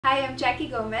Hi, I'm Jackie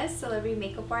Gomez, celebrity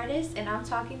makeup artist, and I'm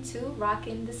talking to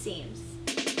Rockin' the Seams.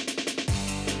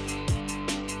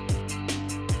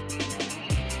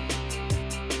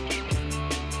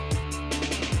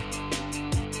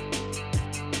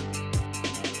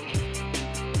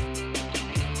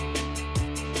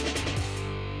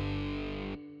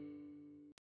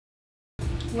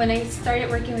 When I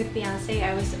started working with Beyonce,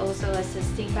 I was also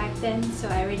assisting back then, so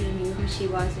I already knew who she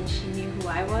was and she knew who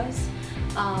I was.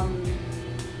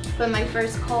 But my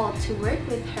first call to work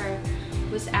with her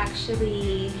was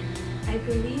actually, I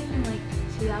believe in like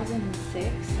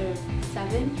 2006 or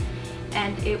 7,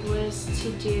 and it was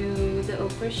to do the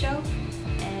Oprah show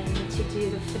and to do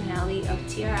the finale of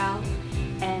TRL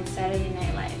and Saturday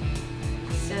Night Live.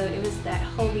 So it was that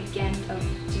whole weekend of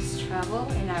just travel,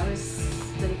 and I was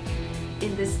like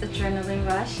in this adrenaline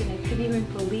rush and I couldn't even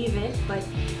believe it, but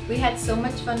we had so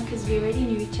much fun because we already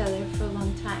knew each other for a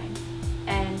long time,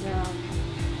 and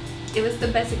it was the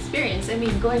best experience. I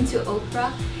mean, going to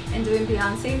Oprah and doing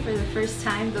Beyonce for the first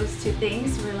time, those two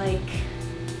things were like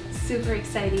super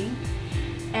exciting.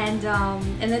 And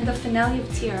then the finale of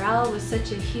TRL was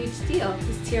such a huge deal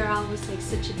because TRL was like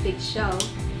such a big show.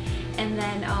 And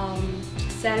then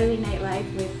Saturday Night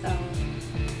Live with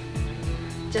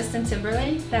Justin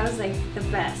Timberlake, that was like the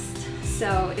best.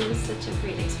 So it was such a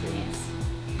great experience.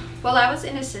 While I was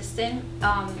an assistant,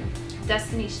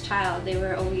 Destiny's Child, they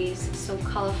were always so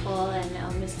colorful,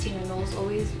 and Miss Tina Knowles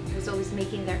was always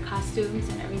making their costumes,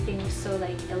 and everything was so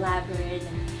like elaborate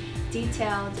and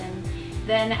detailed. And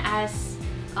then as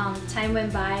time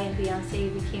went by and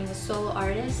Beyonce became a solo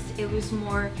artist, it was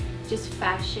more just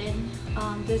fashion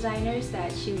designers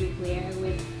that she would wear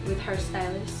with her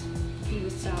stylist. He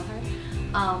would sell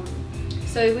her.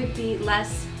 So it would be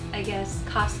less, I guess,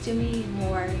 costumey,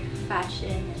 more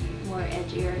fashion and more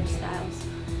edgier styles.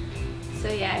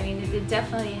 So yeah, I mean, it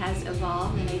definitely has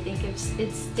evolved, and I think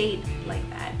it's stayed like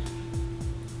that.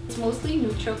 It's mostly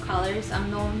neutral colors.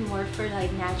 I'm known more for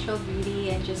like natural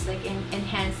beauty and just like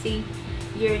enhancing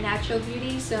your natural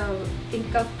beauty. So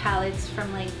think of palettes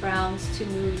from like browns to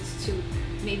nudes to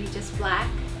maybe just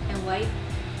black and white,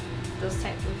 those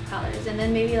type of colors. And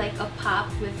then maybe like a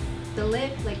pop with the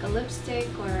lip, like a lipstick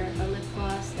or a lip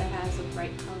gloss that has a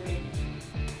bright color in it.